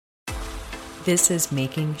This is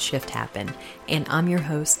Making Shift Happen, and I'm your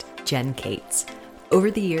host, Jen Cates.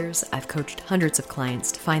 Over the years, I've coached hundreds of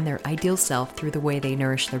clients to find their ideal self through the way they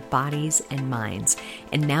nourish their bodies and minds,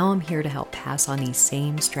 and now I'm here to help pass on these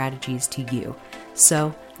same strategies to you.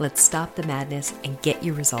 So let's stop the madness and get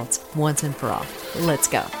your results once and for all. Let's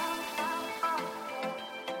go.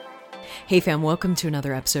 Hey fam, welcome to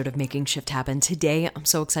another episode of Making Shift Happen. Today, I'm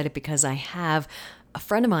so excited because I have a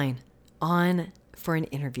friend of mine on for an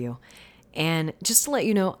interview. And just to let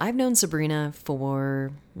you know, I've known Sabrena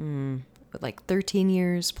for like 13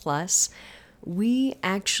 years plus. We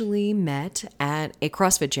actually met at a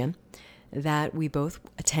CrossFit gym that we both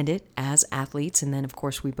attended as athletes. And then, of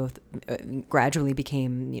course, we both gradually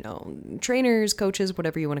became, trainers, coaches,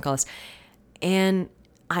 whatever you want to call us. And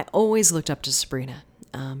I always looked up to Sabrena,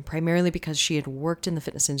 primarily because she had worked in the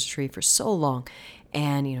fitness industry for so long.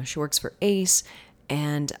 And, she works for ACE.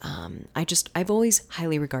 And I've always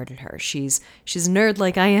highly regarded her. She's a nerd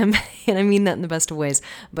like I am, and I mean that in the best of ways.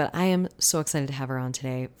 But I am so excited to have her on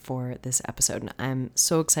today for this episode, and I'm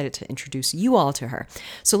so excited to introduce you all to her.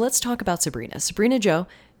 So let's talk about Sabrena. Sabrena Jo,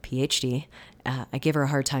 Ph.D. I gave her a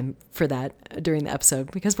hard time for that during the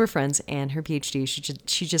episode because we're friends, and her Ph.D., she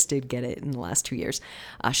just did get it in the last 2 years.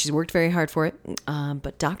 She's worked very hard for it,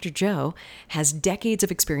 but Dr. Jo has decades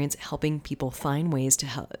of experience helping people find ways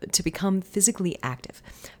to become physically active,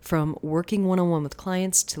 from working one-on-one with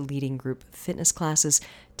clients to leading group fitness classes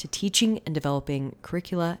to teaching and developing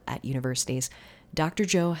curricula at universities. Dr.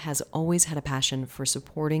 Jo has always had a passion for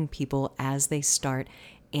supporting people as they start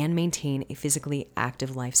and maintain a physically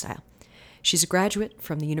active lifestyle. She's a graduate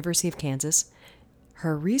from the University of Kansas.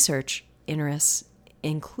 Her research interests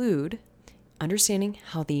include understanding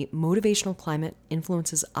how the motivational climate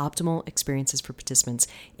influences optimal experiences for participants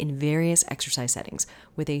in various exercise settings,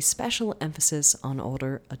 with a special emphasis on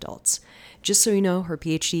older adults. Just so you know, her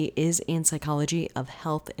PhD is in psychology of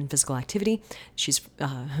health and physical activity. She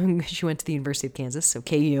went to the University of Kansas, so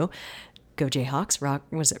KU. Go Jayhawks,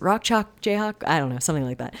 Rock Chalk Jayhawk? I don't know, something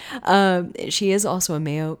like that. She is also a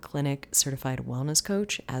Mayo Clinic certified wellness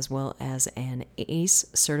coach, as well as an ACE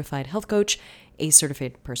certified health coach, ACE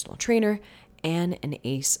certified personal trainer, and an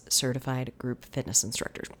ACE certified group fitness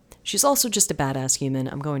instructor. She's also just a badass human.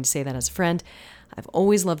 I'm going to say that as a friend. I've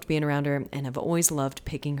always loved being around her, and I've always loved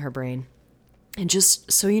picking her brain. And just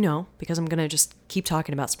so you know, because I'm going to just keep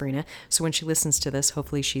talking about Sabrena, so when she listens to this,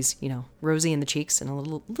 hopefully she's, rosy in the cheeks and a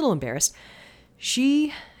little embarrassed.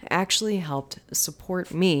 She actually helped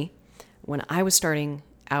support me when I was starting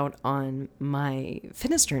out on my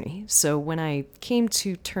fitness journey. So when I came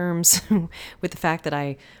to terms with the fact that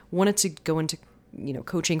I wanted to go into,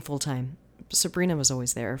 coaching full time, Sabrena was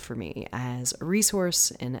always there for me as a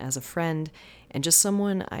resource and as a friend and just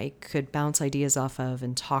someone I could bounce ideas off of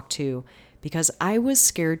and talk to, because I was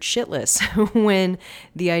scared shitless when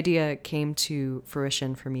the idea came to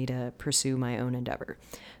fruition for me to pursue my own endeavor.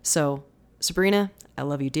 So, Sabrena, I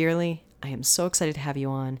love you dearly. I am so excited to have you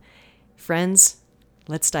on. Friends,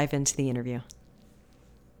 let's dive into the interview.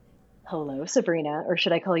 Hello, Sabrena, or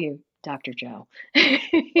should I call you Dr. Jo?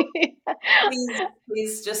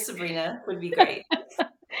 Please, just Sabrena would be great.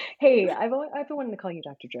 Hey, I've been wanting to call you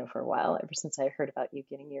Dr. Jo for a while, ever since I heard about you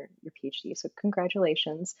getting your PhD. So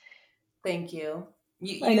congratulations. Thank you.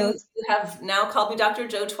 I know you have now called me Dr.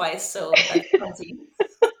 Jo twice, so that's plenty.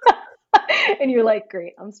 And you're like,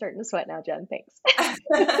 great, I'm starting to sweat now, Jen. Thanks.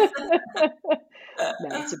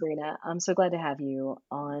 No, Sabrena, I'm so glad to have you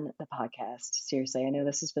on the podcast. Seriously, I know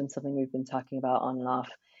this has been something we've been talking about on and off.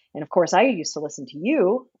 And of course, I used to listen to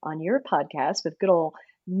you on your podcast with good old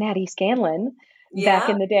Maddie Scanlon back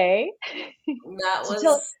in the day.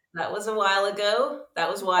 That was a while ago. That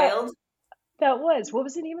was wild. What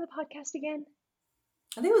was the name of the podcast again?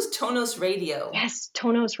 I think it was Tonos Radio. Yes,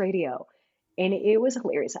 Tonos Radio. And it was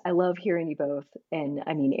hilarious. I love hearing you both. And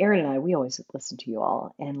I mean, Aaron and I, we always listen to you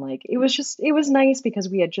all. And it was nice because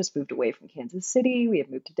we had just moved away from Kansas City. We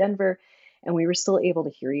had moved to Denver, and we were still able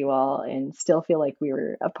to hear you all and still feel like we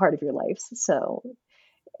were a part of your lives. So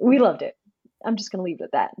we loved it. I'm just going to leave it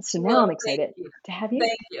at that. So now I'm excited to have you.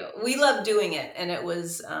 Thank you. We loved doing it. And it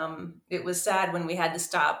was sad when we had to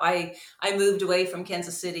stop. I moved away from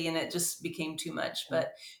Kansas City and it just became too much,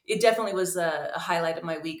 but it definitely was a highlight of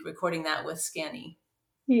my week recording that with Scanny.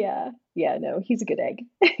 Yeah. No, he's a good egg.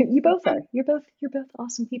 You both are. You're both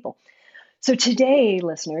awesome people. So today,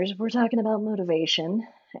 listeners, we're talking about motivation.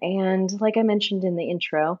 And like I mentioned in the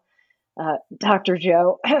intro, Dr.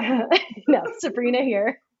 Jo, no, Sabrena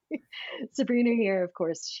here. Sabrena here, of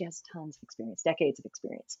course, she has tons of experience, decades of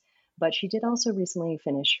experience, but she did also recently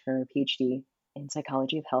finish her PhD in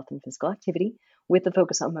psychology of health and physical activity with the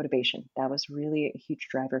focus on motivation. That was really a huge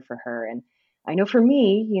driver for her. And I know for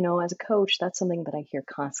me, as a coach, that's something that I hear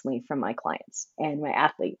constantly from my clients and my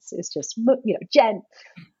athletes is just, Jen,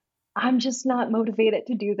 I'm just not motivated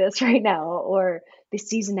to do this right now. Or the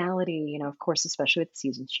seasonality, of course, especially with the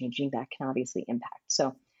seasons changing, that can obviously impact.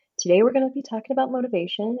 So today we're going to be talking about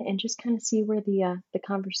motivation and just kind of see where the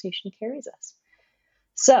conversation carries us.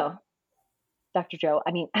 So, Dr. Jo,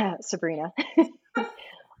 I mean, Sabrina,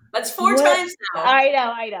 That's four what? times now.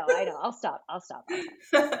 I know. I'll stop.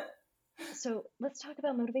 So let's talk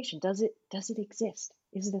about motivation. Does it exist?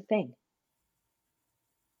 Is it a thing?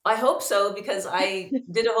 I hope so because I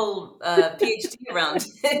did a whole PhD around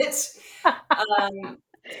it. Um,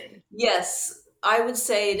 yes, I would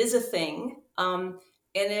say it is a thing. And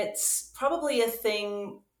it's probably a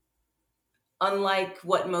thing unlike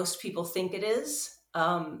what most people think it is.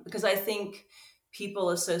 Because I think people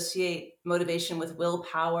associate motivation with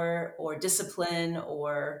willpower or discipline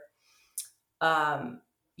or, um,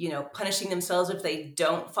 punishing themselves if they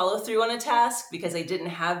don't follow through on a task because they didn't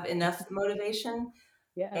have enough motivation.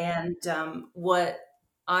 Yeah. And what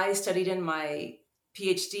I studied in my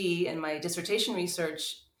PhD and my dissertation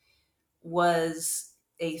research was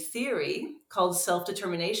a theory called self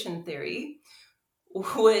determination theory,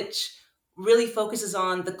 which really focuses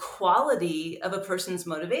on the quality of a person's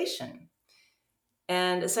motivation.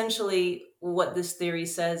 And essentially, what this theory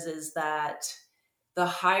says is that the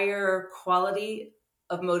higher quality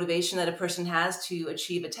of motivation that a person has to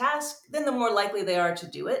achieve a task, then the more likely they are to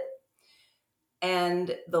do it.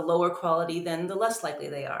 And the lower quality, then the less likely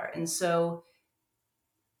they are. And so,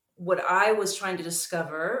 what I was trying to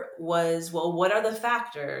discover was, well, what are the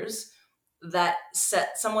factors that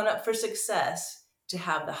set someone up for success to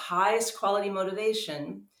have the highest quality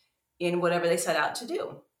motivation in whatever they set out to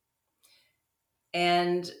do?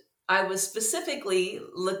 And I was specifically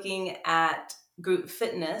looking at group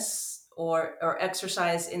fitness or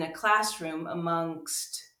exercise in a classroom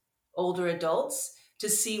amongst older adults to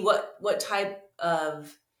see what type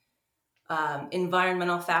of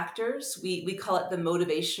environmental factors, we call it the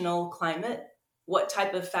motivational climate, what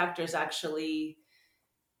type of factors actually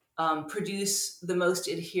produce the most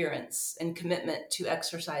adherence and commitment to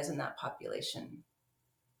exercise in that population.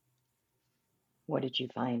 What did you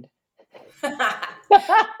find?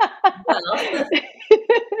 Well,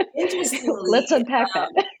 interestingly, Let's unpack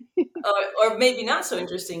that. or maybe not so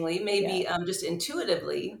interestingly, Yeah. maybe just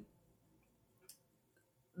intuitively,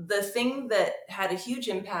 the thing that had a huge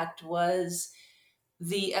impact was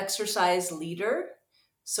the exercise leader.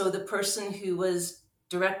 So the person who was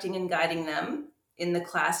directing and guiding them in the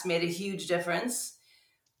class made a huge difference.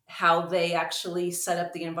 How they actually set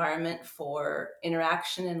up the environment for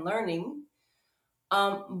interaction and learning.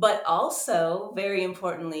 But also, very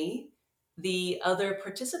importantly, the other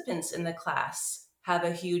participants in the class have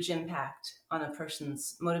a huge impact on a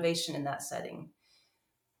person's motivation in that setting,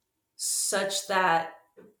 such that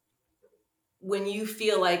when you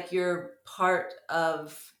feel like you're part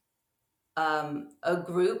of a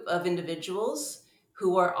group of individuals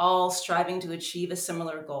who are all striving to achieve a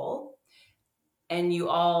similar goal, and you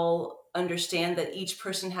all understand that each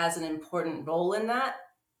person has an important role in that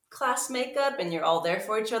class makeup, and you're all there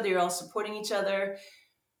for each other, you're all supporting each other,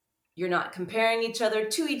 you're not comparing each other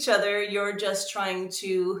to each other, you're just trying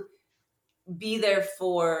to be there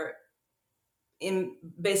for in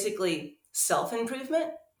basically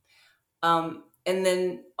self-improvement, and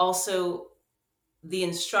then also the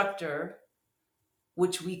instructor,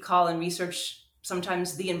 which we call in research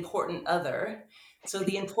sometimes the important other. So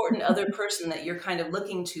the important other person that you're kind of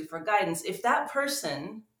looking to for guidance, if that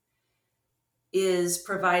person is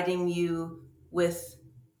providing you with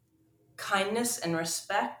kindness and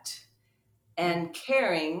respect Mm. and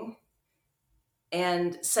caring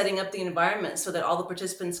and setting up the environment so that all the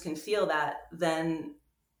participants can feel that, then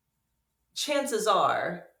chances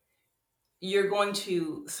are you're going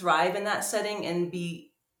to thrive in that setting and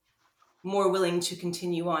be more willing to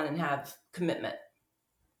continue on and have commitment.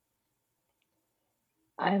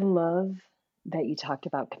 I love that you talked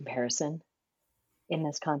about comparison in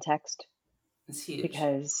this context It's huge.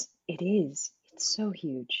 because it's so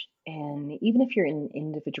huge. And even if you're in an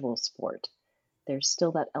individual sport, there's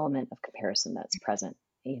still that element of comparison that's present.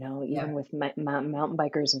 Even Yeah. with mountain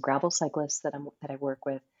bikers and gravel cyclists that I work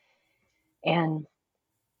with, and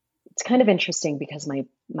it's kind of interesting because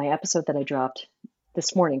my episode that I dropped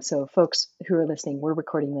this morning. So, folks who are listening, we're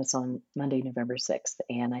recording this on Monday, November 6th,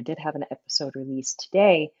 and I did have an episode released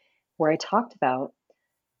today where I talked about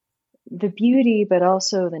the beauty, but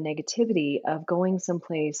also the negativity of going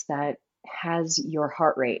someplace that has your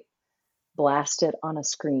heart rate blasted on a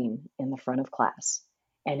screen in the front of class.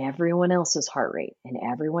 and everyone else's heart rate and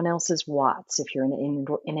everyone else's watts if you're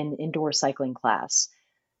in an indoor cycling class.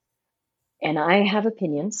 And I have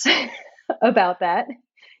opinions about that.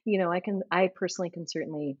 I personally can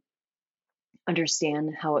certainly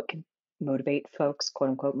understand how it can motivate folks,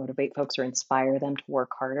 quote unquote, motivate folks or inspire them to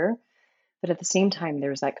work harder. But at the same time,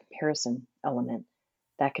 there's that comparison element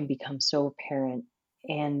that can become so apparent.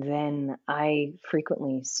 And then I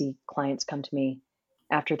frequently see clients come to me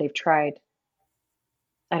after they've tried.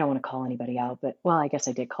 I don't want to call anybody out, but well, I guess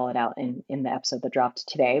I did call it out in the episode that dropped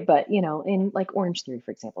today. But in like Orange Theory,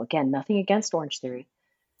 for example, again, nothing against Orange Theory,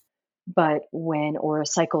 but when or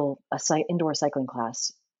indoor cycling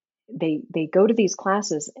class, they go to these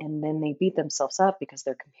classes and then they beat themselves up because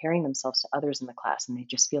they're comparing themselves to others in the class and they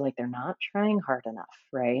just feel like they're not trying hard enough,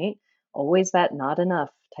 right? Always that not enough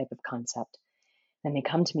type of concept. Then they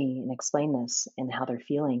come to me and explain this and how they're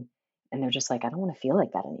feeling, and they're just like, I don't want to feel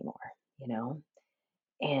like that anymore, you know?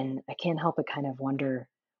 And I can't help but kind of wonder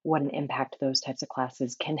what an impact those types of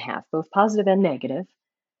classes can have, both positive and negative,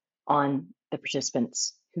 on the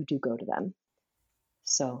participants who do go to them.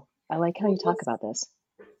 So I like how you talk about this.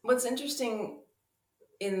 What's interesting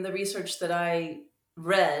in the research that I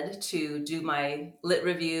read to do my lit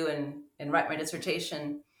review and write my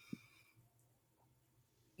dissertation,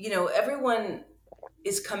 everyone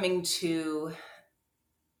is coming to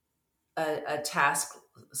a task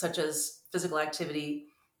such as physical activity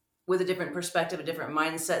with a different perspective, a different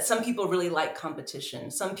mindset. Some people really like competition.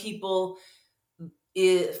 Some people,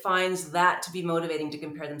 it finds that to be motivating to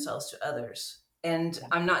compare themselves to others. And Yeah,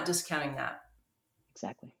 I'm not discounting that.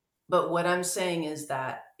 exactly. But what I'm saying is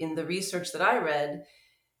that in the research that I read,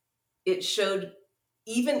 it showed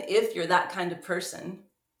even if you're that kind of person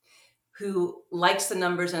who likes the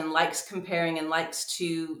numbers and likes comparing and likes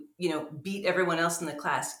to, beat everyone else in the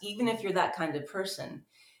class, even if you're that kind of person,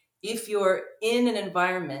 if you're in an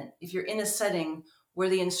environment, if you're in a setting where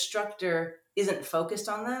the instructor isn't focused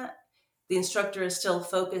on that, the instructor is still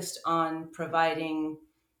focused on providing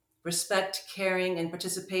respect, caring, and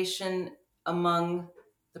participation among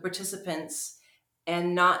the participants,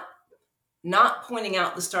 and not pointing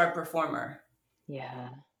out the star performer. Yeah.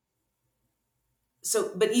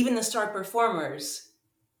 So, but even the star performers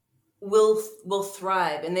will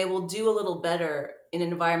thrive and they will do a little better in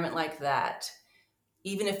an environment like that,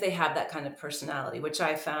 even if they have that kind of personality, which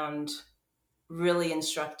I found really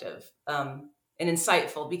instructive and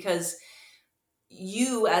insightful, because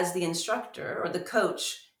you as the instructor or the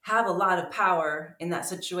coach have a lot of power in that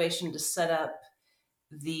situation to set up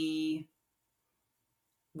the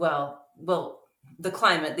well the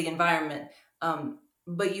climate, the environment,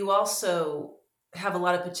 but you also have a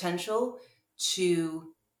lot of potential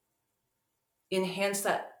to enhance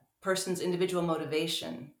that person's individual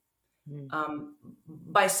motivation, Mm.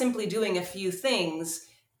 by simply doing a few things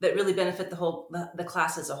that really benefit the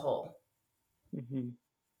class as a whole. Hmm.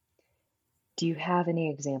 Do you have any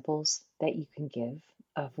examples that you can give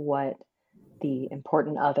of what the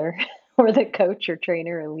important other or the coach or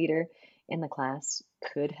trainer or leader in the class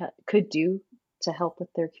could do to help with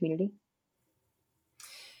their community?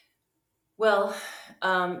 Well,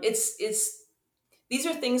 it's these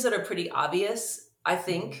are things that are pretty obvious, I Hmm.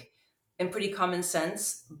 think, and pretty common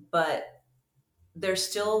sense, but they're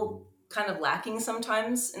still kind of lacking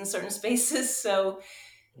sometimes in certain spaces. So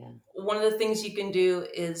Yeah. one of the things you can do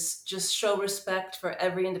is just show respect for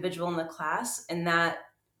every individual in the class, and that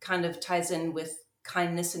kind of ties in with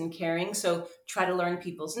kindness and caring. So try to learn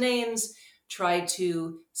people's names, try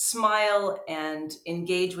to smile and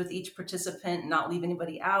engage with each participant, not leave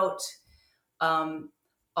anybody out. um,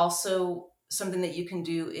 Also, something that you can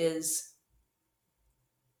do is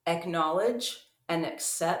acknowledge and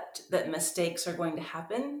accept that mistakes are going to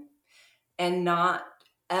happen, and not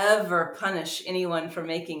ever punish anyone for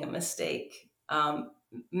making a mistake.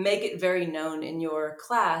 Make it very known in your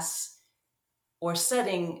class or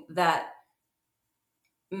setting that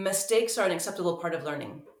mistakes are an acceptable part of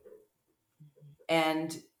learning,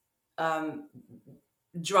 and um,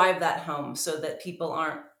 drive that home so that people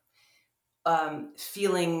aren't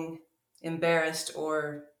feeling embarrassed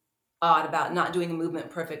or odd about not doing a movement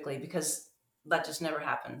perfectly, because that just never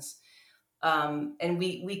happens. And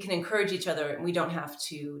we can encourage each other, and we don't have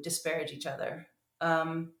to disparage each other.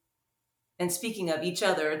 Um, and speaking of each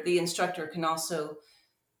other, the instructor can also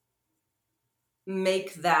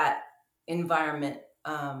make that environment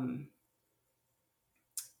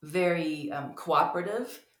very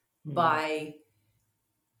cooperative Mm. by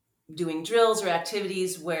doing drills or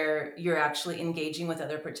activities where you're actually engaging with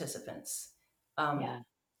other participants. Um, Yeah.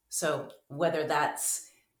 so whether that's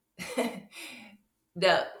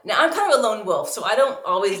now I'm kind of a lone wolf, so I don't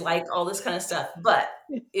always like all this kind of stuff. But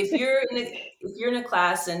if you're in a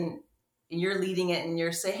class and you're leading it and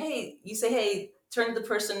you say, hey, turn to the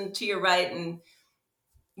person to your right and,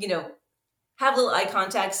 you know, have a little eye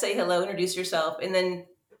contact, say hello, introduce yourself, and then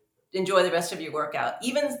enjoy the rest of your workout.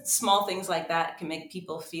 Even small things like that can make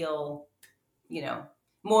people feel, you know,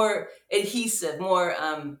 more adhesive, more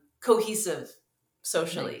cohesive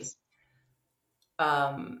socially. Nice.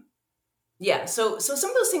 Um, yeah, so some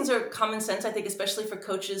of those things are common sense, I think, especially for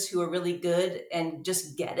coaches who are really good and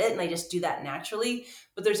just get it and they just do that naturally.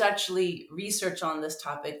 But there's actually research on this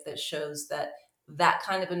topic that shows that that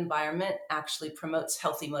kind of environment actually promotes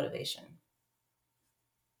healthy motivation.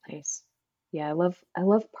 Nice. Yeah, I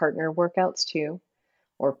love partner workouts too,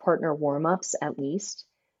 or partner warm-ups at least.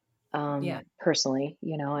 Yeah. Personally,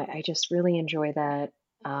 I just really enjoy that.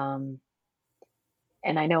 Um,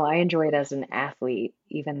 and I know I enjoy it as an athlete,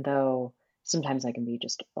 even though sometimes I can be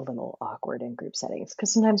just a little awkward in group settings.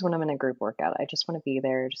 Because sometimes when I'm in a group workout, I just want to be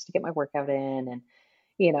there just to get my workout in. And,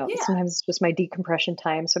 Yeah. sometimes it's just my decompression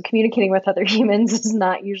time. So communicating with other humans is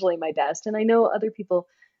not usually my best. And I know other people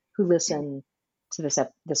who listen to this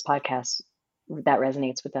podcast, that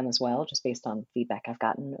resonates with them as well, just based on feedback I've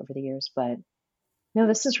gotten over the years. But no,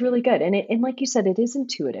 this is really good. And like you said, it is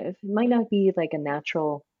intuitive. It might not be like a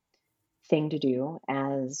natural thing to do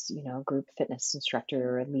as, a group fitness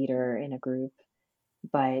instructor or a leader in a group,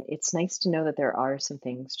 but it's nice to know that there are some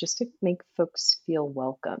things just to make folks feel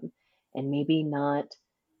welcome and maybe not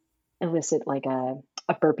elicit like a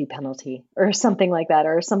burpee penalty or something like that,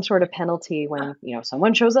 or some sort of penalty when,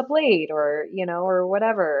 someone shows up late or, or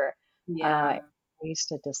whatever. I Yeah. used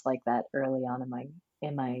to dislike that early on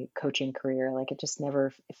in my coaching career. Like it just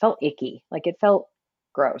never, it felt icky. Like it felt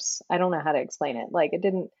gross. I don't know how to explain it. Like it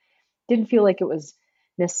didn't feel like it was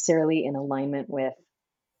necessarily in alignment with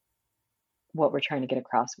what we're trying to get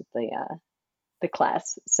across with the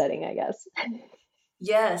class setting, I guess.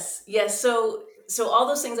 Yes. Yes. So all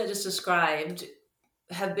those things I just described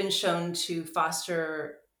have been shown to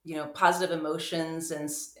foster, positive emotions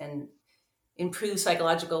and improve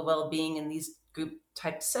psychological well-being in these group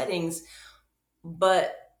type settings.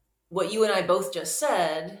 But what you and I both just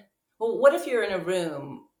said, well, what if you're in a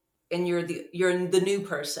room and you're the new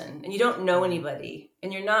person and you don't know Mhm. anybody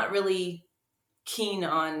and you're not really keen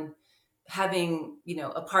on having,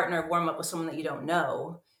 a partner warm up with someone that you don't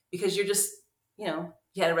know because you're just, you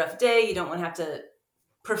had a rough day, you don't want to have to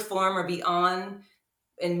perform or be on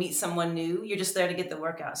and meet someone new. You're just there to get the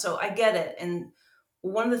workout. So I get it. And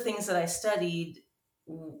one of the things that I studied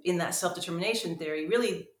in that self-determination theory,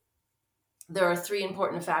 really, there are three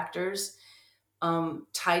important factors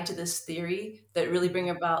tied to this theory that really bring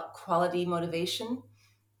Mhm. about quality motivation.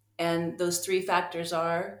 And those three factors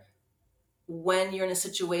are when you're in a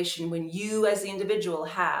situation when you as the individual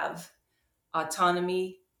have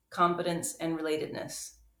autonomy, competence, and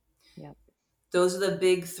relatedness. Yep. Those are the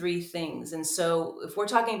big three things. And so if we're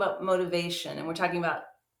talking about motivation and we're talking about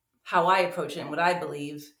how I approach it and what I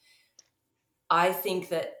believe, I think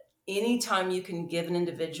that anytime you can give an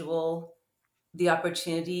individual the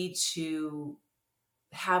opportunity to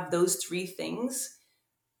have those three things,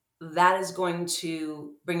 that is going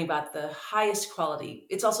to bring about the highest quality.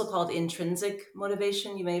 It's also called intrinsic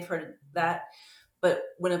motivation. You may have heard of that. But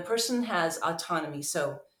when a person has autonomy,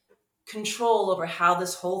 so control over how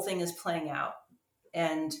this whole thing is playing out,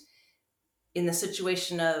 and in the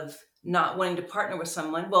situation of not wanting to partner with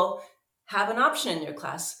someone, well, have an option in your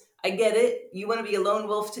class. I get it. You want to be a lone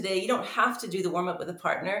wolf today. You don't have to do the warm up with a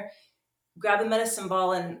partner. Grab a medicine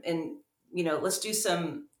ball and let's do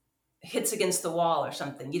some hits against the wall or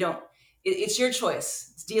something. You don't. It's your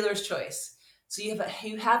choice. It's dealer's choice. So you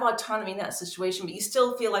have autonomy in that situation, but you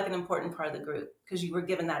still feel like an important part of the group because you were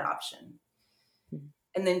given that option. Mhm.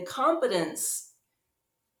 And then competence,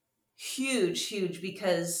 huge, huge,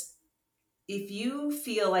 because if you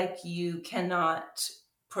feel like you cannot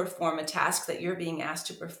perform a task that you're being asked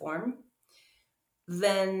to perform,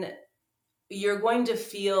 then you're going to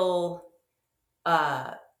feel,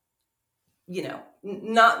 uh,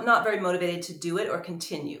 not very motivated to do it or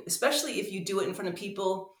continue, especially if you do it in front of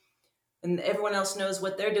people and everyone else knows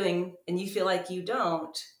what they're doing and you feel like you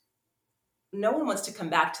don't. No one wants to come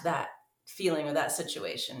back to that feeling or that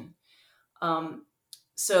situation. Um,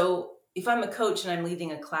 so if I'm a coach and I'm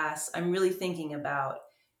leading a class, I'm really thinking about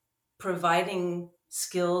providing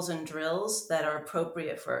skills and drills that are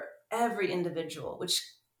appropriate for every individual, which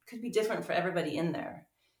could be different for everybody in there.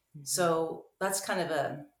 Mhm. So that's kind of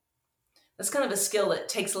a skill that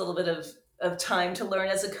takes a little bit of time to learn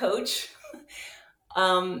as a coach.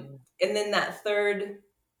 Um, Yeah. and then that third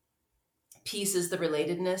piece is the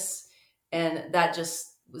relatedness. And that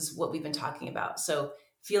just was what we've been talking about. So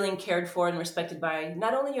feeling cared for and respected by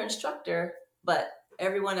not only your instructor, but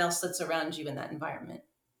everyone else that's around you in that environment.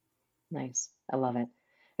 Nice. I love it.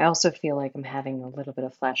 I also feel like I'm having a little bit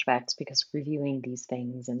of flashbacks because reviewing these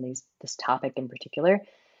things and this topic in particular,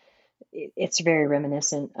 it's very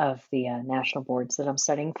reminiscent of the national boards that I'm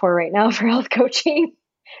studying for right now for health coaching.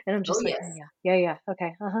 And I'm Oh, just like, yes. oh yeah,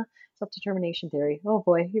 okay, self-determination theory. Oh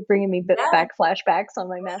boy, you're bringing me Yeah. back flashbacks on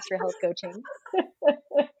my master health coaching.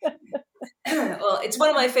 Well, it's one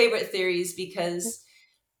of my favorite theories because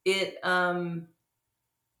it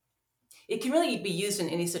it can really be used in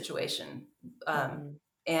any situation, Mhm.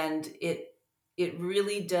 and it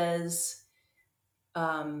really does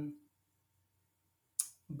um,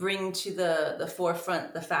 bring to the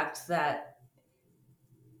forefront the fact that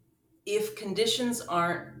if conditions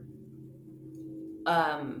aren't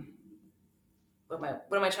um, what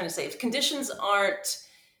am I trying to say? If conditions aren't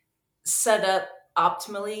set up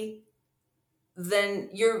optimally, then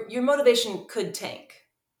your motivation could tank,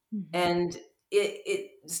 Mhm. and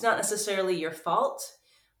it's not necessarily your fault,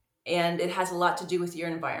 and it has a lot to do with your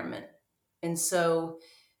environment. And so,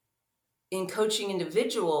 in coaching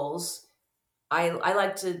individuals, I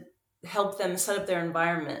like to help them set up their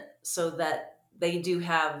environment so that they do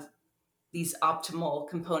have these optimal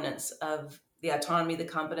components of the autonomy, the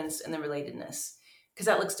competence, and the relatedness, because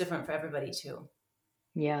that looks different for everybody too.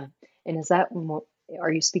 Yeah. And is that more,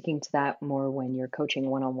 are you speaking to that more when you're coaching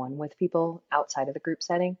one-on-one with people outside of the group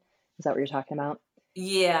setting? Is that what you're talking about?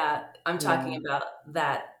 Yeah, I'm talking Yeah. about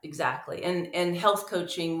that exactly. And health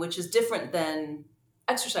coaching, which is different than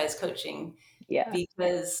exercise coaching, Yeah.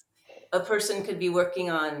 because a person could be working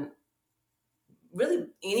on really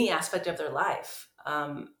any aspect of their life.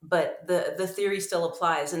 But the theory still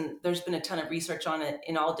applies, and there's been a ton of research on it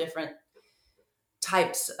in all different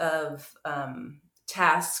types of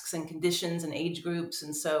tasks and conditions and age groups,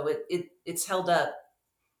 and so it's held up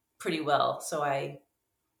pretty well. So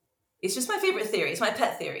it's just my favorite theory. It's my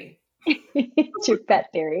pet theory. It's your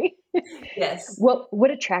pet theory. Yes.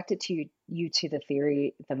 What attracted you to the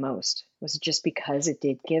theory the most? Was it just because it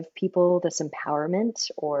did give people this empowerment,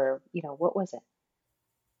 or, what was it?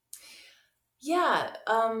 Yeah.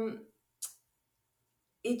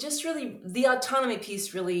 It just really, the autonomy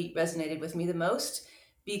piece really resonated with me the most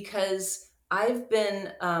because I've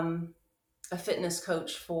been a fitness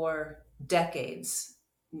coach for decades,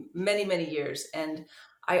 many, many years. And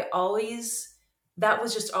I always, that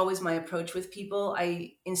was just always my approach with people.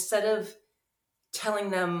 Instead of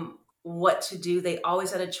telling them what to do, they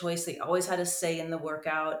always had a choice. They always had a say in the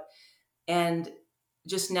workout. And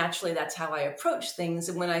just naturally, that's how I approach things.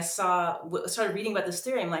 And when I started reading about this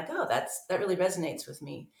theory, I'm like, oh, that really resonates with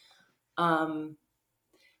me. Um,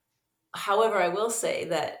 However, I will say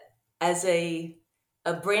that as a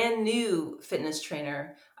brand new fitness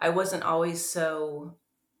trainer, I wasn't always so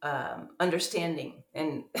understanding,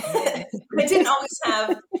 and I didn't always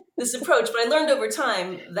have this approach. But I learned over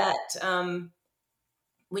time that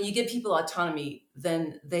when you give people autonomy,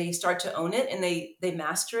 then they start to own it and they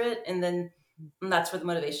master it, and then that's where the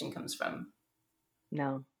motivation comes from.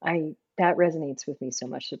 No, that resonates with me so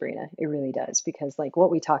much, Sabrina. It really does because like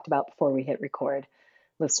what we talked about before we hit record,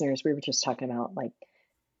 listeners, we were just talking about like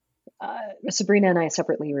Sabrina and I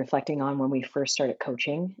separately reflecting on when we first started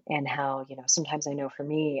coaching and how, sometimes I know for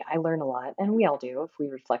me, I learn a lot, and we all do if we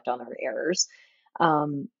reflect on our errors.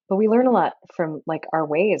 But we learn a lot from like our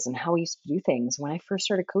ways and how we used to do things. When I first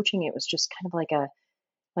started coaching, it was just kind of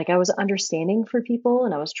like I was understanding for people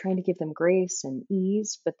and I was trying to give them grace and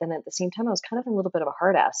ease, but then at the same time, I was kind of a little bit of a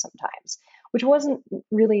hard ass sometimes, which wasn't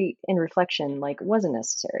really in reflection, like wasn't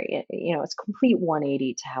necessary. It's a complete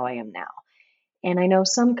 180 to how I am now. And I know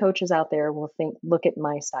some coaches out there will look at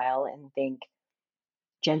my style and think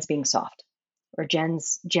Jen's being soft or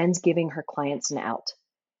Jen's giving her clients an out.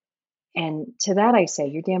 And to that I say,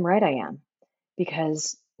 you're damn right I am.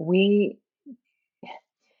 Because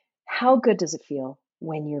how good does it feel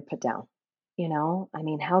when you're put down? I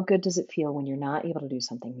mean, how good does it feel when you're not able to do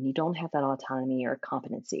something, when you don't have that autonomy or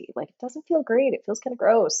competency? Like, it doesn't feel great. It feels kind of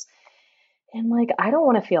gross. And like, I don't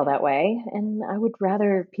want to feel that way. And I would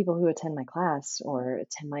rather people who attend my class or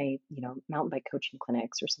attend my, mountain bike coaching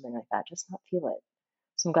clinics or something like that just not feel it.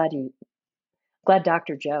 So I'm glad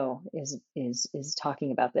Dr. Joe is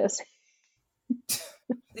talking about this.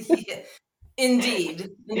 Yeah, indeed,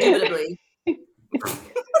 indubitably.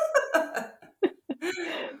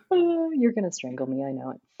 Oh, you're gonna strangle me, I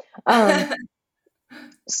know it.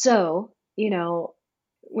 So,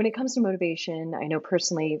 when it comes to motivation, I know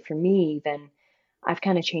personally for me, then I've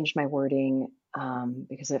kind of changed my wording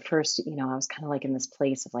because at first, I was kind of like in this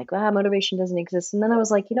place of like, motivation doesn't exist. And then I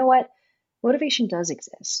was like, you know what? motivation does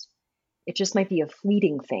exist. It just might be a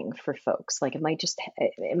fleeting thing for folks. Like it might just,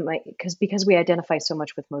 it might, because we identify so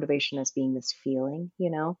much with motivation as being this feeling,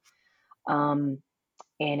 um,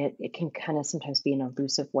 and it can kind of sometimes be an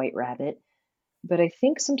elusive white rabbit. But I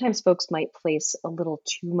think sometimes folks might place a little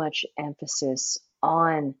too much emphasis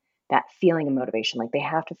on that feeling of motivation. Like they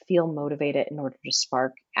have to feel motivated in order to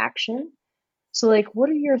spark action. So, like, what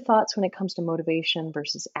are your thoughts when it comes to motivation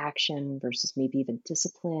versus action versus maybe even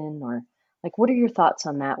discipline? Or, like, what are your thoughts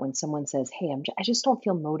on that when someone says, hey, I just don't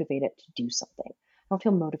feel motivated to do something? I don't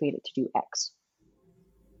feel motivated to do X.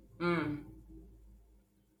 Mm,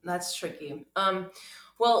 that's tricky.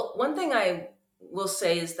 Well, one thing I will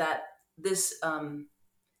say is that this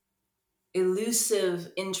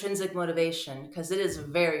elusive intrinsic motivation, because it is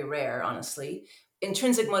very rare, honestly.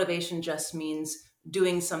 Intrinsic motivation just means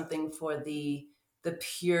doing something for the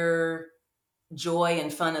pure joy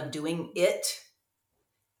and fun of doing it.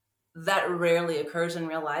 That rarely occurs in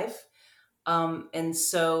real life. And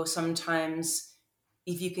so sometimes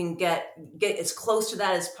if you can get as close to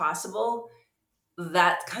that as possible,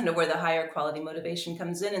 that's kind of where the higher quality motivation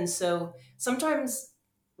comes in. And so sometimes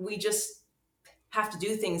we just have to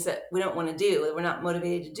do things that we don't want to do, that we're not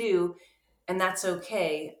motivated to do, and that's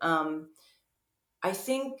okay. I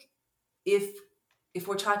think if if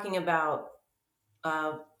we're talking about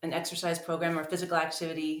an exercise program or physical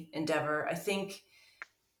activity endeavor, I think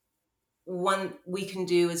one we can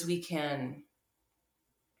do is we can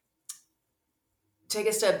take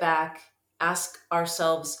a step back, ask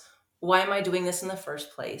ourselves, why am I doing this in the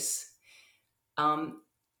first place? Um,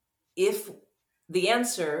 if the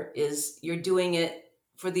answer is you're doing it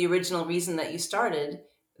for the original reason that you started,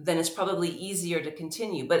 then it's probably easier to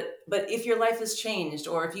continue. But if your life has changed,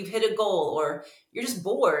 or if you've hit a goal, or you're just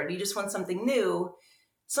bored, you just want something new,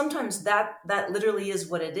 sometimes that literally is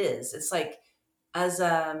what it is. It's like as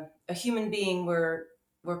a human being, we're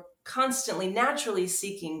constantly naturally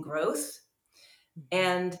seeking growth, Mhm.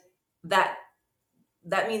 and that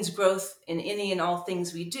that means growth in any and all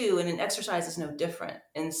things we do, and an exercise is no different.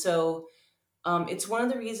 And so it's one of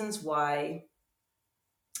the reasons why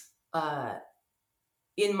uh,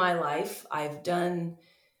 in my life I've done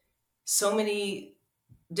so many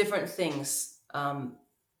different things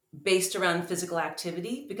based around physical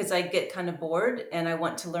activity, because I get kind of bored and I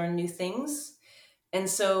want to learn new things. And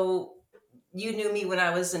so you knew me when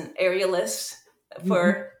I was an aerialist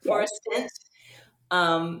for a Yes. stint.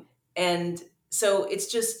 Um, and so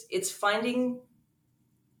it's finding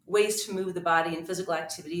ways to move the body and physical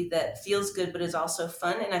activity that feels good but is also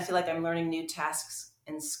fun, and I feel like I'm learning new tasks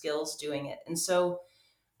and skills doing it. And so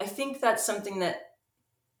I think that's something that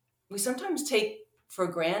we sometimes take for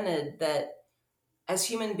granted, that as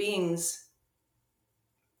human beings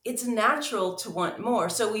it's natural to want more.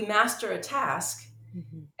 So we master a task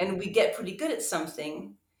Mhm. and we get pretty good at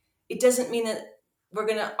something. It doesn't mean that we're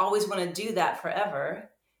going to always want to do that forever.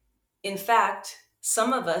 In fact,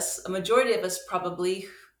 some of us, a majority of us probably,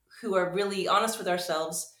 who are really honest with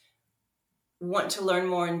ourselves, want to learn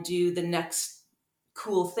more and do the next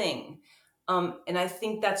cool thing. And I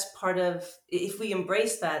think that's part of, if we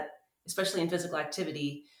embrace that, especially in physical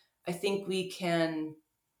activity, I think we can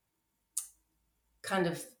kind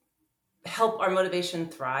of help our motivation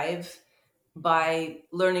thrive by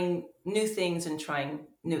learning new things and trying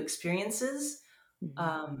new experiences. Mhm.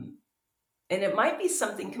 Um, and it might be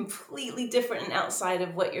something completely different and outside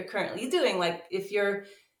of what you're currently doing. Like if your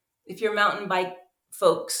mountain bike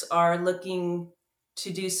folks are looking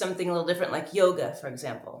to do something a little different, like yoga, for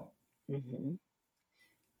example, Mhm.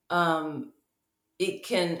 um, it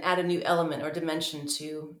can add a new element or dimension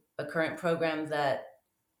to a current program, that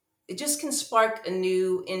it just can spark a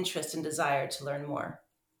new interest and desire to learn more.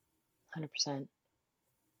 100%.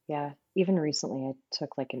 Yeah. Even recently, I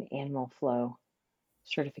took like an animal flow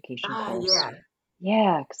certification Ah, course. yeah.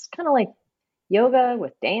 Yeah, 'cause it's kind of like yoga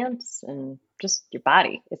with dance and just your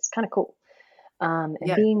body. It's kind of cool. And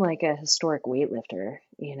Yeah. being like a historic weightlifter,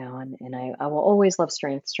 and I will always love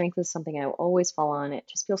strength. Strength is something I will always fall on. It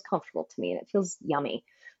just feels comfortable to me and it feels yummy.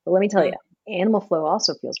 But let me tell you, Mm, animal flow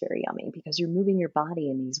also feels very yummy because you're moving your body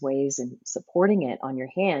in these ways and supporting it on your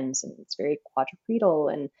hands, and it's very quadrupedal,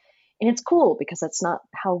 and it's cool because that's not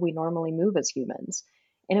how we normally move as humans.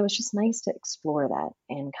 And it was just nice to explore that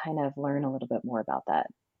and kind of learn a little bit more about that.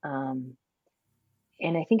 Um,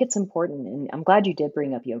 and I think it's important. And I'm glad you did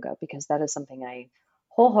bring up yoga because that is something I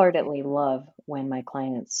wholeheartedly love when my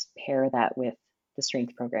clients pair that with the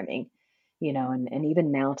strength programming, and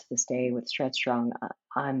even now to this day with Shred Strong,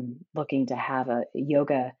 I'm looking to have a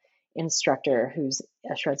yoga instructor who's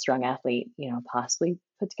a Shred Strong athlete, possibly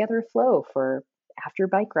put together a flow for after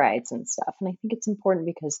bike rides and stuff. And I think it's important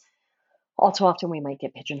because all too often we might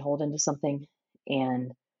get pigeonholed into something,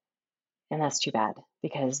 and that's too bad,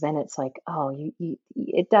 because then it's like, oh,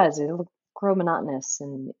 it'll grow monotonous,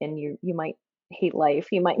 and you might hate life.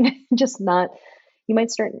 You might just not, you might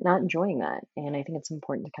start not enjoying that. And I think it's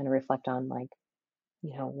important to kind of reflect on, like,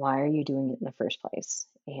 why are you doing it in the first place?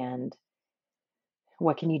 And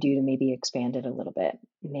what can you do to maybe expand it a little bit,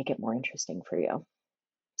 make it more interesting for you?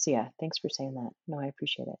 So yeah, thanks for saying that. No, I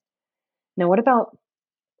appreciate it. Now, what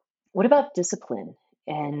about discipline?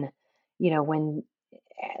 And when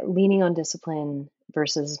leaning on discipline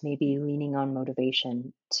versus maybe leaning on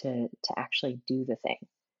motivation to actually do the thing.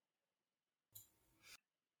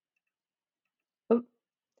 Oh,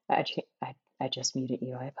 I just muted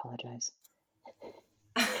you. I apologize.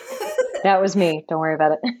 That was me. Don't worry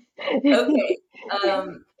about Okay.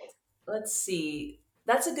 it. Let's see.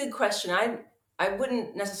 That's a good question. I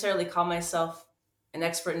wouldn't necessarily call myself an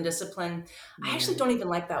expert in discipline. I actually Yeah. don't even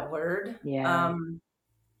like that word. Yeah.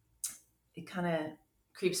 It kind of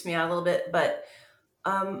creeps me out a little bit, but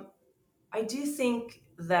um, I do think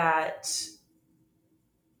that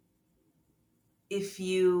if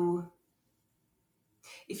you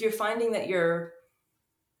if you're finding that your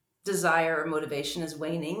desire or motivation is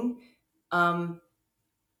waning, um,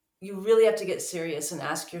 you really have to get serious and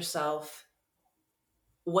ask yourself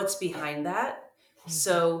what's behind that. Mhm.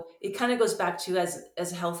 So it kind of goes back to, as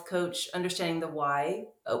a health coach, understanding the why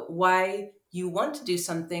you want to do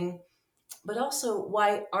something, but also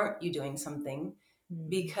why aren't you doing something? Mhm.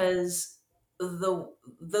 Because the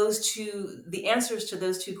answers to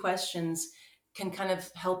those two questions can kind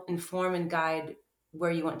of help inform and guide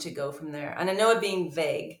where you want to go from there. And I know it being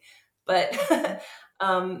vague, but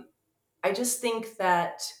um, I just think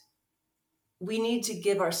that we need to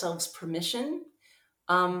give ourselves permission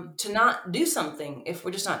to not do something if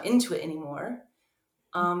we're just not into it anymore,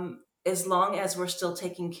 as long as we're still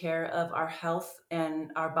taking care of our health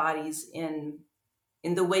and our bodies in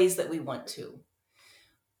the ways that we want to.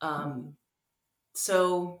 Um, Mhm.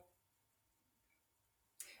 so,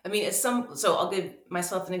 I mean, so I'll give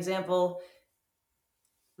myself an example.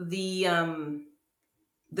 The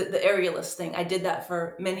the aerialist thing, I did that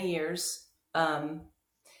for many years, and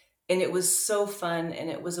it was so fun and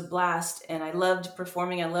it was a blast, and I loved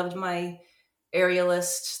performing. I loved my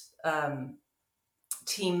aerialist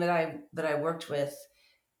team that I worked with.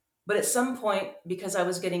 But at some point, because I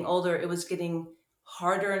was getting older, it was getting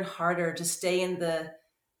harder and harder to stay in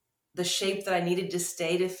the shape that I needed to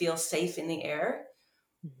stay to feel safe in the air.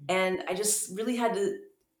 Mhm. And I just really had to,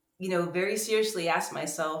 very seriously ask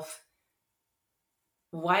myself,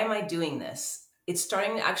 why am I doing this? It's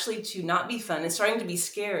starting actually to not be fun. It's starting to be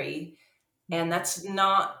scary. And Mhm. that's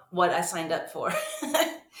not what I signed up for.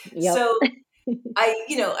 Yep. So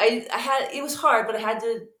I had, it was hard, but I had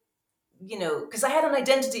to, because I had an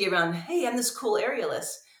identity around, hey, I'm this cool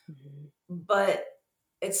aerialist. Mhm. But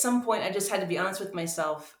at some point, I just had to be honest with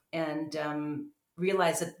myself and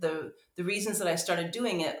realize that the reasons that I started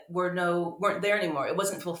doing it weren't there anymore. It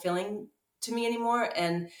wasn't fulfilling to me anymore,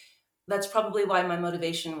 and that's probably why my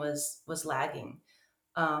motivation was lagging.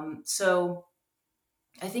 So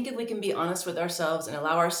I think if we can be honest with ourselves and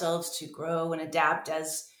allow ourselves to grow and adapt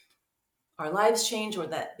as our lives change or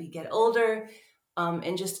that we get older,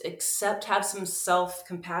 and just have some self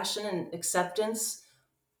compassion and acceptance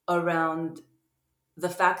around the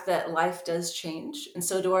fact that life does change and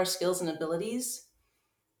so do our skills and abilities.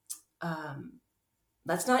 Um,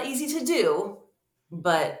 that's not easy to do, Mhm.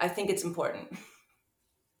 but I think it's important.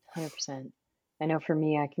 100%. I know for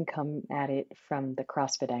me, I can come at it from the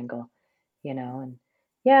CrossFit angle, and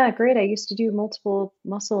yeah, great. I used to do multiple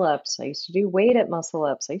muscle ups. I used to do weighted muscle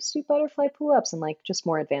ups. I used to do butterfly pull ups and like just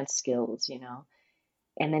more advanced skills.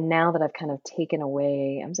 And then now that I've kind of taken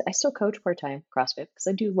away, I still coach part-time CrossFit because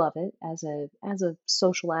I do love it as a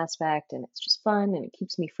social aspect, and it's just fun and it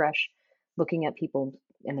keeps me fresh looking at people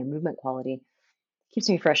and their movement quality. Keeps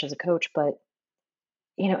me fresh as a coach, but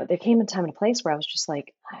there came a time and a place where I was just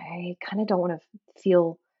like, I kind of don't want to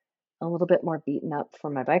feel a little bit more beaten up for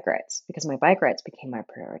my bike rides, because my bike rides became my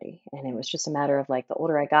priority. And it was just a matter of, like, the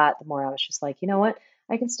older I got, the more I was just like, you know what?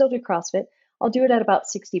 I can still do CrossFit. I'll do it at about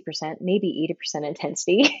 60%, maybe 80%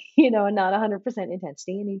 intensity, and not 100%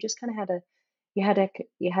 intensity. And you just kind of you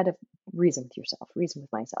had to reason with yourself, reason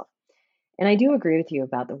with myself. And I do agree with you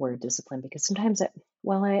about the word discipline, because sometimes,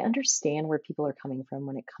 while I understand where people are coming from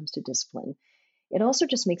when it comes to discipline, it also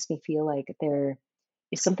just makes me feel like there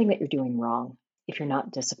is something that you're doing wrong if you're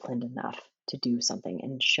not disciplined enough to do something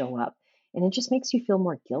and show up. And it just makes you feel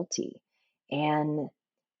more guilty. And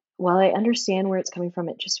while I understand where it's coming from,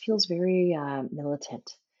 it just feels very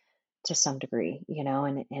militant. to some degree,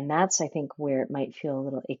 and that's, I think, where it might feel a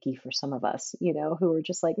little icky for some of us, who are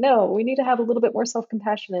just like, no, we need to have a little bit more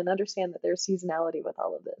self-compassion and understand that there's seasonality with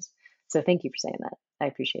all of this. So thank you for saying that. I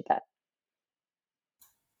appreciate that.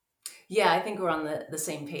 Yeah, I think we're on the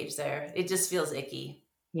same page there. It just feels icky.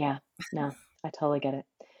 Yeah, no, I totally get it.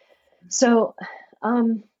 So,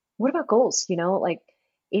 what about goals? Like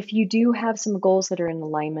if you do have some goals that are in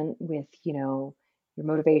alignment with, your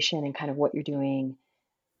motivation and kind of what you're doing,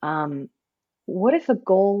 um, what if a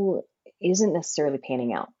goal isn't necessarily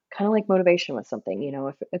panning out? Kind of like motivation with something,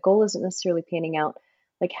 if a goal isn't necessarily panning out,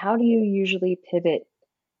 like how do you usually pivot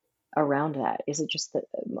around that? Is it just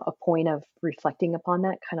a point of reflecting upon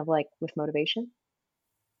that, kind of like with motivation?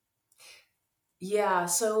 Yeah,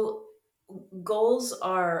 so goals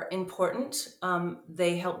are important.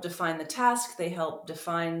 They help define the task, they help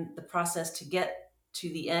define the process to get to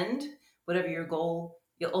the end, whatever your goal,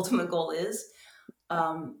 your ultimate goal is.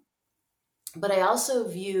 Um, but I also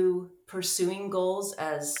view pursuing goals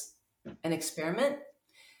as an experiment,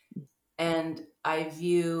 and I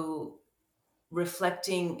view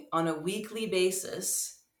reflecting on a weekly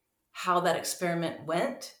basis how that experiment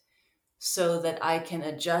went so that I can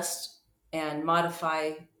adjust and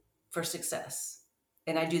modify for success.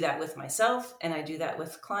 And I do that with myself and I do that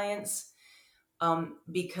with clients,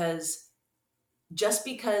 because just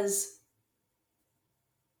because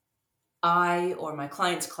I or my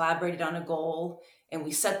clients collaborated on a goal and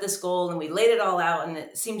we set this goal and we laid it all out and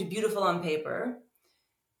it seemed beautiful on paper,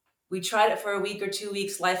 we tried it for a week or 2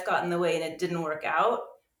 weeks, life got in the way and it didn't work out.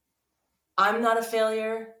 I'm not a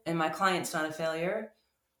failure and my client's not a failure.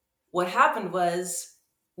 What happened was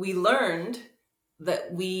we learned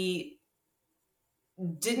that we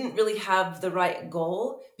didn't really have the right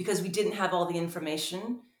goal because we didn't have all the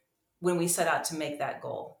information when we set out to make that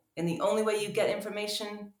goal. And the only way you get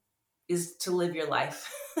information is to live your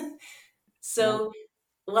life. Yeah. So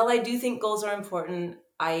while I do think goals are important,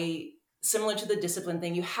 similar to the discipline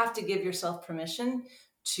thing, you have to give yourself permission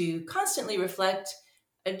to constantly reflect,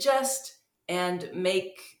 adjust, and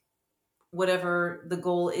make whatever the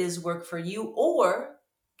goal is work for you, or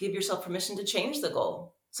give yourself permission to change the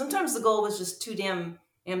goal. Sometimes the goal was just too damn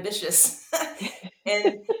ambitious.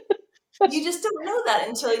 And you just don't know that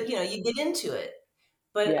until you get into it.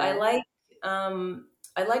 But Yeah.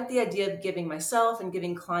 I like the idea of giving myself and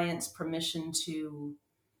giving clients permission to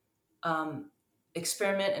um,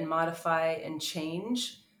 experiment and modify and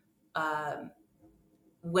change um,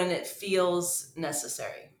 when it feels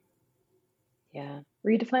necessary. Yeah.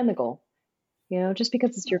 Redefine the goal. Just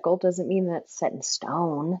because it's your goal doesn't mean that it's set in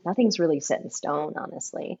stone. Nothing's really set in stone,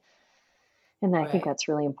 honestly. And I think Right. that's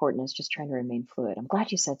really important is just trying to remain fluid. I'm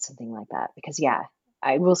glad you said something like that because, yeah,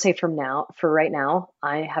 I will say for right now,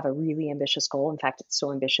 I have a really ambitious goal. In fact, it's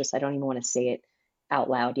so ambitious, I don't even want to say it out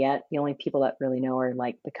loud yet. The only people that really know are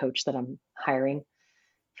like the coach that I'm hiring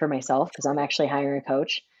for myself because I'm actually hiring a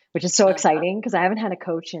coach, which is so Uh, exciting because I haven't had a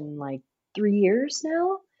coach in like 3 years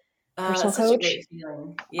now, personal that's such a coach. great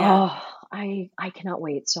feeling. Yeah. Oh, I cannot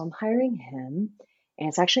wait. So I'm hiring him, and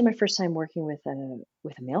it's actually my first time working with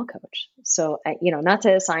a male coach. So not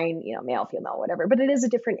to assign, male, female, whatever, but it is a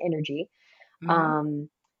different energy. Hmm. Um,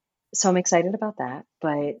 so I'm excited about that.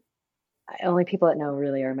 But only people that know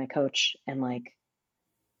really are my coach and like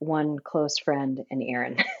one close friend and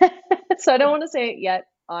Aaron. So I don't want to say it yet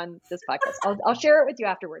on this podcast. I'll share it with you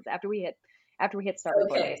afterwards after we hit start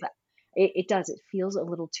recording Okay. because it feels a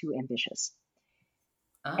little too ambitious.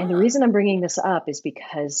 And the Ah. reason I'm bringing this up is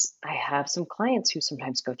because I have some clients who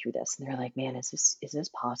sometimes go through this and they're like, man, is this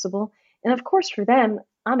possible? And of course, for them,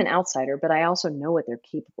 I'm an outsider, but I also know what they're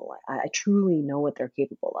capable of. I truly know what they're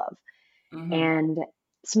capable of. Hmm. And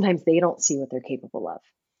sometimes they don't see what they're capable of.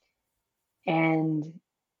 And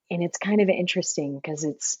it's kind of interesting because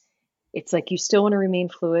it's like you still want to remain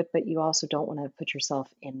fluid, but you also don't want to put yourself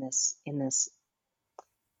in this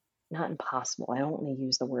not impossible. I don't want to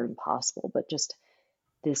use the word impossible, but just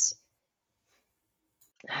this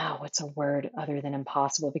what's a word other than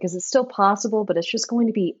impossible? Because it's still possible, but it's going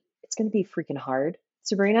to be freaking hard,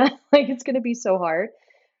 Sabrina. Like it's going to be so hard.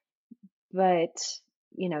 But,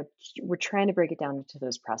 you know, we're trying to break it down into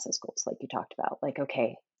those process goals like you talked about. Like,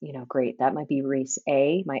 okay, great. That might be race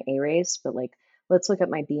A, my A race, but like let's look at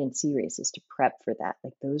my B and C races to prep for that.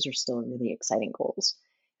 Like those are still really exciting goals.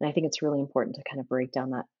 And I think it's really important to kind of break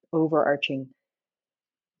down that overarching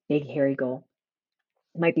big hairy goal.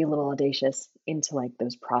 It might be a little audacious into like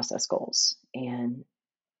those process goals and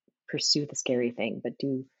pursue the scary thing, but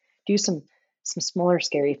do some smaller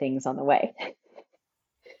scary things on the way. That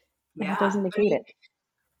Yeah. doesn't I negate mean, it.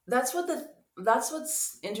 that's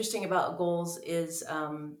what's interesting about goals is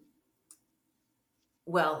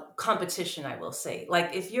well, competition, I will say.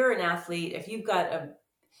 Like if you're an athlete, if you've got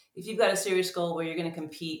a serious goal where you're going to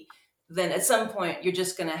compete, then at some point you're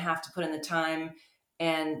just going to have to put in the time,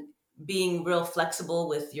 and being real flexible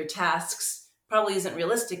with your tasks probably isn't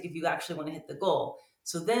realistic if you actually want to hit the goal.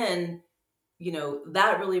 So then,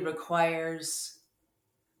 that really requires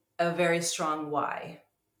a very strong why.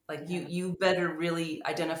 Like Yeah. you better really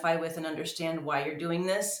identify with and understand why you're doing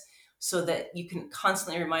this, so that you can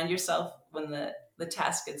constantly remind yourself when the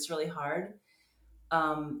task gets really hard.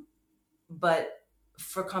 But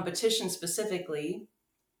for competition specifically,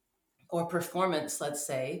 or performance, let's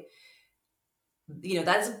say,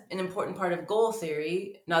 that's an important part of goal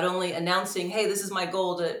theory. Not only announcing, hey, this is my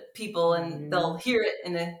goal to people and they'll Hmm. hear it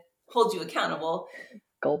and then hold you accountable,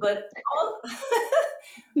 Gulp. but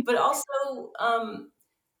but also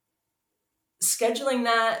scheduling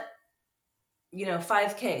that,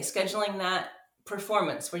 5K, scheduling that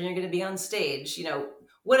performance where you're going to be on stage,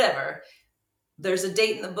 whatever. There's a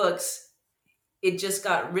date in the books. It just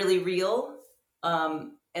got really real.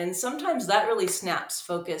 And sometimes that really snaps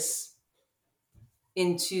focus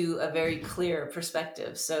into a very clear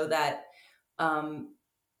perspective, so that um,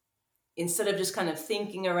 instead of just kind of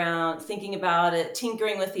thinking about it,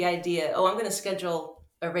 tinkering with the idea, oh, I'm going to schedule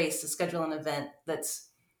a race, to schedule an event that's,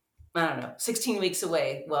 I don't know, 16 weeks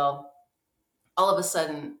away. Well, all of a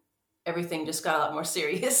sudden, everything just got a lot more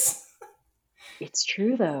serious. It's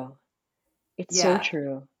true though. It's so Yeah.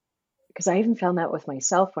 true. Because I even found that with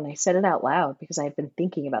myself when I said it out loud, because I've been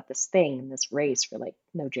thinking about this thing and this race for like,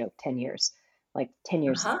 no joke, 10 years, like 10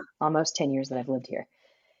 years, Uh-huh. almost 10 years that I've lived here.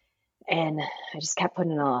 And I just kept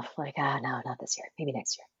putting it off, like, no, not this year, maybe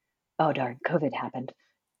next year. Oh, darn, COVID happened.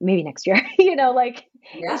 Maybe next year. Like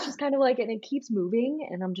it's Yeah. just kind of like, and it keeps moving.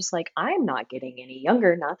 And I'm just like, I'm not getting any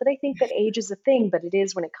younger. Not that I think that age is a thing, but it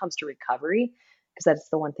is when it comes to recovery, because that's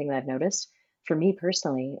the one thing that I've noticed for me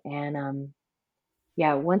personally. And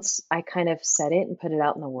yeah, once I kind of said it and put it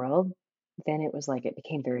out in the world, then it was like it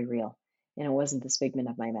became very real. And it wasn't this figment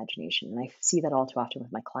of my imagination. And I see that all too often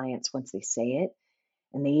with my clients once they say it.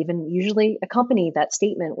 And they even usually accompany that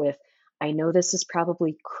statement with, I know this is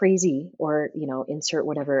probably crazy, or, insert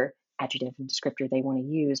whatever adjective and descriptor they want to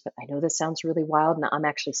use, but I know this sounds really wild. And I'm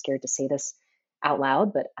actually scared to say this out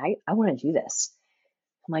loud, but I want to do this.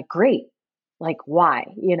 I'm like, great. Like,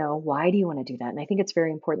 why? Why do you want to do that? And I think it's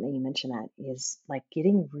very important that you mention that, is like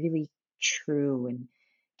getting really true and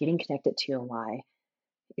getting connected to your why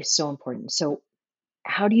is so important. So,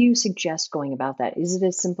 how do you suggest going about that? Is it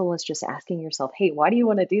as simple as just asking yourself, hey, why do you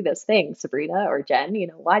want to do this thing, Sabrina or Jen?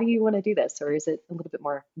 Why do you want to do this? Or is it a little bit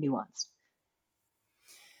more nuanced?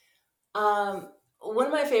 One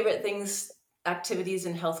of my favorite activities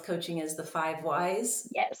in health coaching is the 5 whys.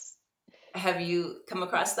 Yes. Have you come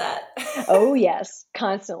across that? Oh, yes,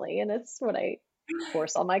 constantly. And it's what I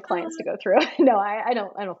force all my clients to go through. No, I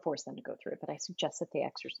don't force them to go through it, but I suggest that they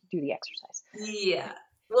do the exercise. Yeah.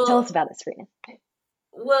 Tell us Well, about it, Sabrina.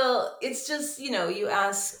 it's just, you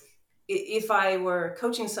ask, if I were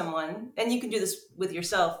coaching someone, and you can do this with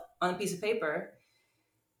yourself on a piece of paper,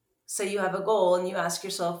 say you have a goal and you ask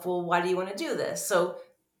yourself, well, why do you want to do this? So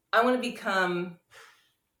I want to become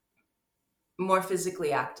more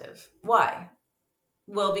physically active. Why?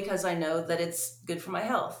 Well, because I know that it's good for my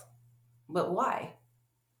health. But why?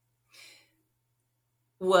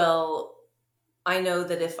 Well, I know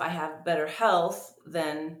that if I have better health,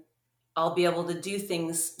 then I'll be able to do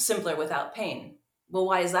things simpler without pain. Well,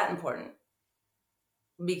 why is that important?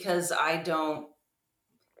 Because I don't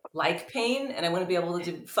like pain and I want to be able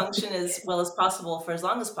to function as well as possible for as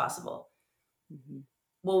long as possible. Mhm.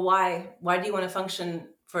 Well, why do you want to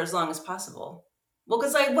function for as long as possible? Well,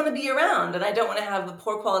 because I want to be around and I don't want to have a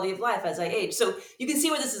poor quality of life as I age. So you can see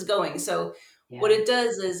where this is going. So what Yeah. it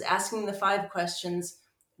does is, asking the 5 questions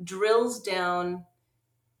drills down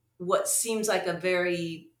what seems like a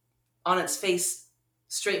very, on its face,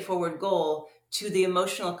 straightforward goal, to the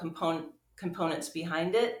emotional components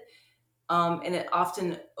behind it. And it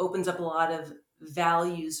often opens up a lot of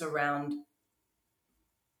values around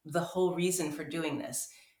the whole reason for doing this.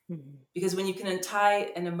 Mhm. Because when you can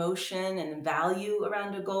tie an emotion and value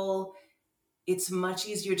around a goal, it's much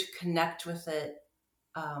easier to connect with it,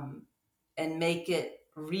 um, and make it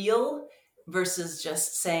real, versus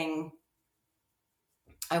just saying,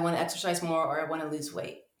 I want to exercise more or I want to lose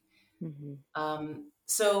weight. Mhm.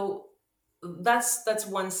 So that's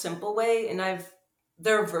one simple way. And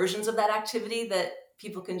there are versions of that activity that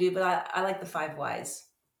people can do, but I like the 5 whys.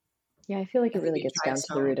 Yeah, I feel like I it think really it gets down drives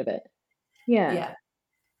to the home. root of it. Yeah. Yeah.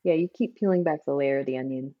 Yeah, you keep peeling back the layer of the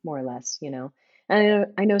onion, more or less.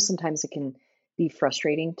 And I know sometimes it can be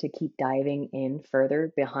frustrating to keep diving in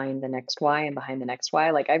further behind the next why and behind the next why.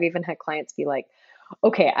 Like I've even had clients be like,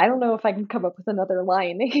 okay, I don't know if I can come up with another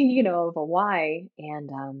line, of a why. And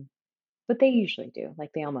but they usually do,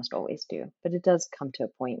 like they almost always do. But it does come to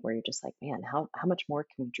a point where you're just like, man, how much more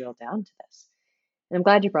can we drill down to this? And I'm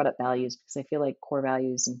glad you brought up values because I feel like core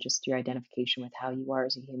values and just your identification with how you are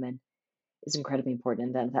as a human is incredibly important.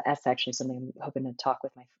 And then that's actually something I'm hoping to talk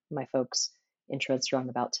with my folks in Tread Strong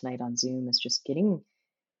about tonight on Zoom is just getting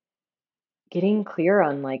clear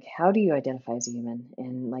on like how do you identify as a human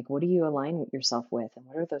and like what do you align yourself with and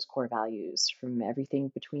what are those core values from everything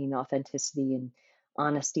between authenticity and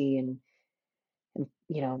honesty and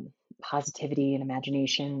positivity and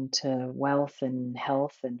imagination to wealth and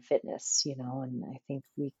health and fitness, and I think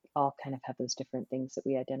we all kind of have those different things that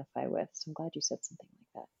we identify with. So I'm glad you said something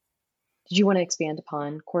like that. Did you want to expand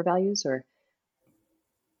upon core values or?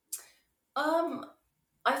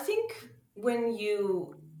 I think when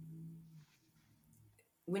you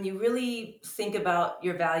really think about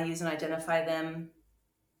your values and identify them,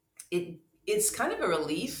 it's kind of a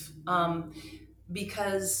relief,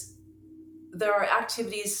 because there are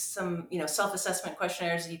activities, some self-assessment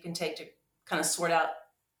questionnaires that you can take to kind of sort out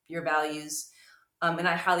your values, and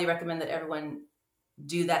I highly recommend that everyone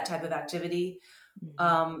do that type of activity. Mhm.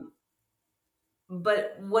 Um,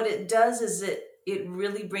 but what it does is it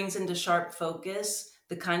really brings into sharp focus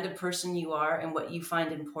the kind of person you are and what you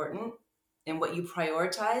find important and what you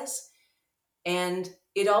prioritize. And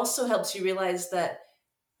it also helps you realize that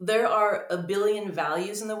there are a billion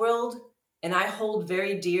values in the world, and I hold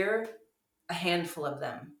very dear a handful of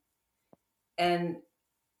them. And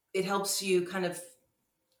it helps you kind of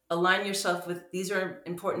align yourself with these are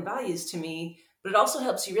important values to me, but it also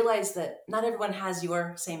helps you realize that not everyone has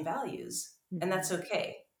your same values, and that's Mhm.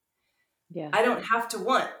 okay. Yeah. I don't have to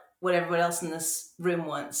want what everyone else in this room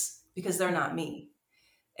wants because they're not Mhm. me.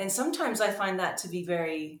 And sometimes I find that to be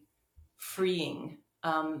very freeing,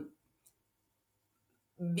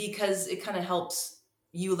 because it kind of helps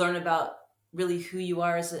you learn about really who you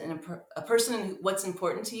are as a person and what's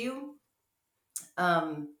important to you.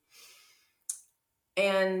 Um,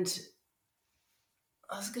 and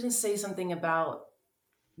I was going to say something about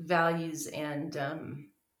values and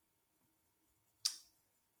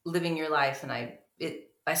living your life, and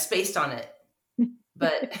I spaced on it,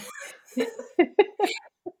 but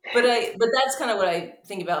but that's kind of what I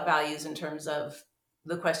think about values in terms of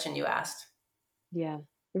the question you asked. Yeah.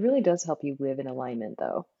 It really does help you live in alignment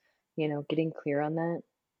though. Getting clear on that.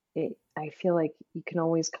 I feel like you can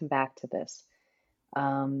always come back to this.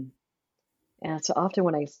 Um, and so often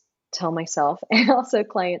when tell myself and also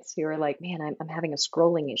clients who are like, man, I'm having a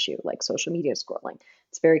scrolling issue, like social media scrolling.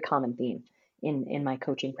 It's a very common theme in my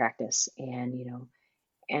coaching practice.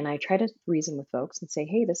 And I try to reason with folks and say,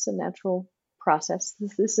 hey, this is a natural process.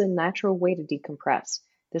 This is a natural way to decompress.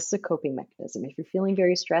 This is a coping mechanism. If you're feeling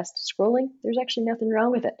very stressed, scrolling, there's actually nothing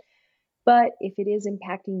wrong with it. But if it is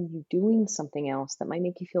impacting you doing something else that might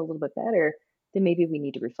make you feel a little bit better, then maybe we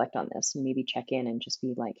need to reflect on this and maybe check in and just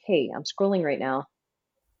be like, hey, I'm scrolling right now.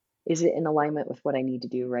 Is it in alignment with what I need to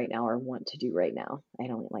do right now or want to do right now? I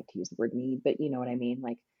don't like to use the word need, but you know what I mean?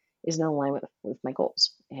 Like, is it in alignment with my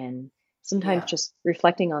goals? And sometimes Yeah. just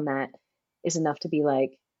reflecting on that is enough to be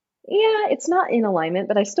like, yeah, it's not in alignment,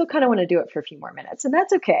 but I still kind of want to do it for a few more minutes, and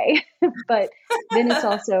that's okay. But then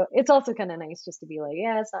it's also kind of nice just to be like,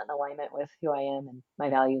 yeah, it's not in alignment with who I am and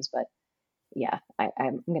my values, but yeah,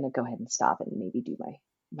 I'm gonna go ahead and stop and maybe do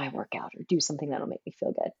my workout or do something that'll make me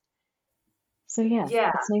feel good. So yeah,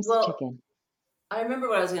 Yeah. it's nice to check Well, in. I remember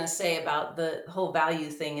what I was going to say about the whole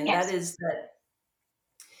value thing, and that Yes. is that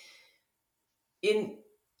in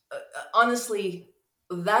honestly,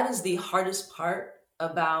 that is the hardest part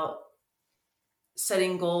about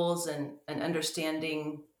setting goals and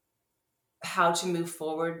understanding how to move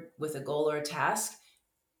forward with a goal or a task.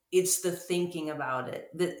 It's the thinking about it.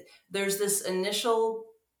 That there's this initial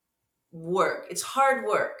work. It's hard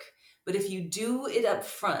work, but if you do it up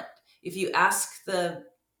front, if you ask the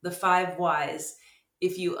five whys,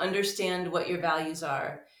 if you understand what your values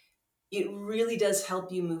are, it really does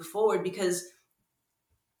help you move forward because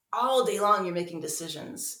all day long you're making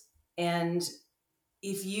decisions. And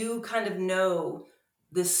if you kind of know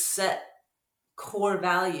this set core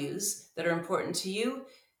values that are important to you,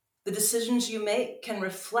 the decisions you make can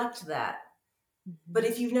reflect that. But Mhm.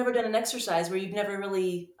 if you've never done an exercise where you've never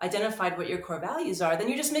really identified what your core values are, then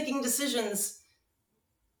you're just making decisions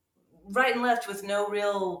right and left with no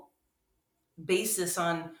real basis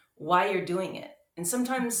on why you're doing it. And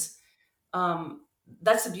sometimes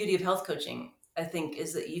that's the beauty of health coaching, I think,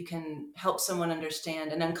 is that you can help someone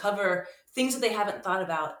understand and uncover things that they haven't thought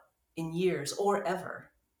about in years or ever.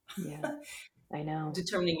 Yeah, I know.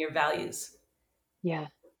 Determining your values. Yeah,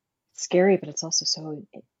 it's scary, but it's also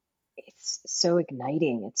it's so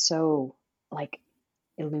igniting. It's so like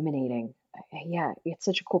illuminating. Yeah, it's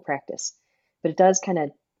such a cool practice, but it does kind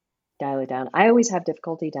of dial it down. I always have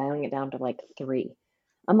difficulty dialing it down to like 3.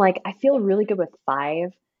 I'm like, I feel really good with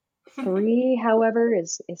 5. 3, however,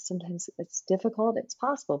 is sometimes it's difficult. It's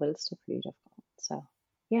possible, but it's still pretty difficult. So,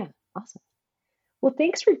 yeah, awesome. Well,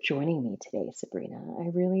 thanks for joining me today, Sabrina. I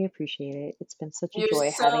really appreciate it. It's been such a You're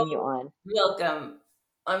joy so having you on. welcome.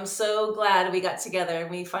 I'm so glad we got together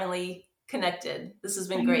and we finally connected. This has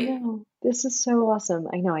been I great. know. This is so awesome.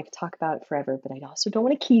 I know I could talk about it forever, but I also don't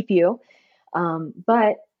want to keep you.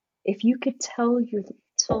 But if you could tell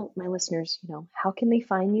my listeners, how can they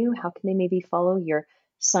find you? How can they maybe follow your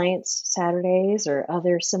Science Saturdays or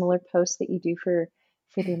other similar posts that you do for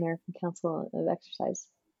the American Council of Exercise?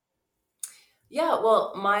 Yeah,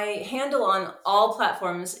 well, my handle on all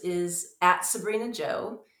platforms is at Sabrena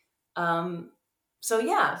Jo. Um, so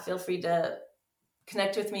yeah, feel free to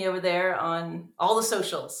connect with me over there on all the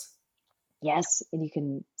socials. Yes, and you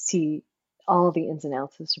can see all the ins and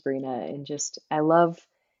outs of Sabrina, and just I love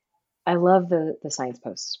the science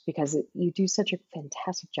posts because you do such a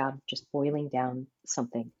fantastic job of just boiling down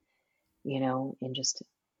something, in just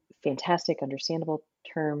fantastic, understandable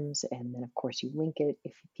terms. And then, of course, you link it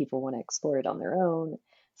if people want to explore it on their own.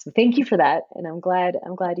 So thank you for that. And I'm glad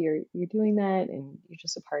you're doing that, and you're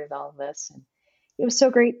just a part of all of this. And it was so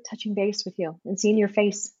great touching base with you and seeing your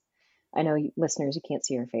face. I know listeners, you can't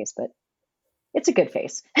see your face, but it's a good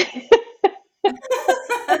face.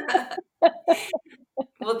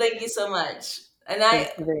 Well, thank you so much. And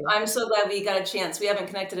Thanks, Sabrina. I'm so glad we got a chance. We haven't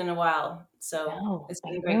connected in a while. So No, it's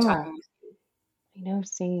I been great know. talking with you. I know,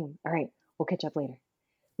 same. All right, we'll catch up later.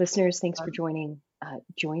 Listeners, thanks for Um, joining.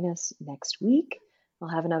 Join us next week. I'll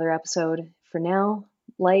have another episode. For now,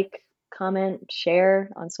 like, comment,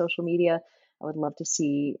 share on social media. I would love to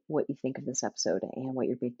see what you think of this episode and what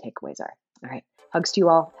your big takeaways are. All right. Hugs to you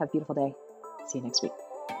all. Have a beautiful day. See you next week.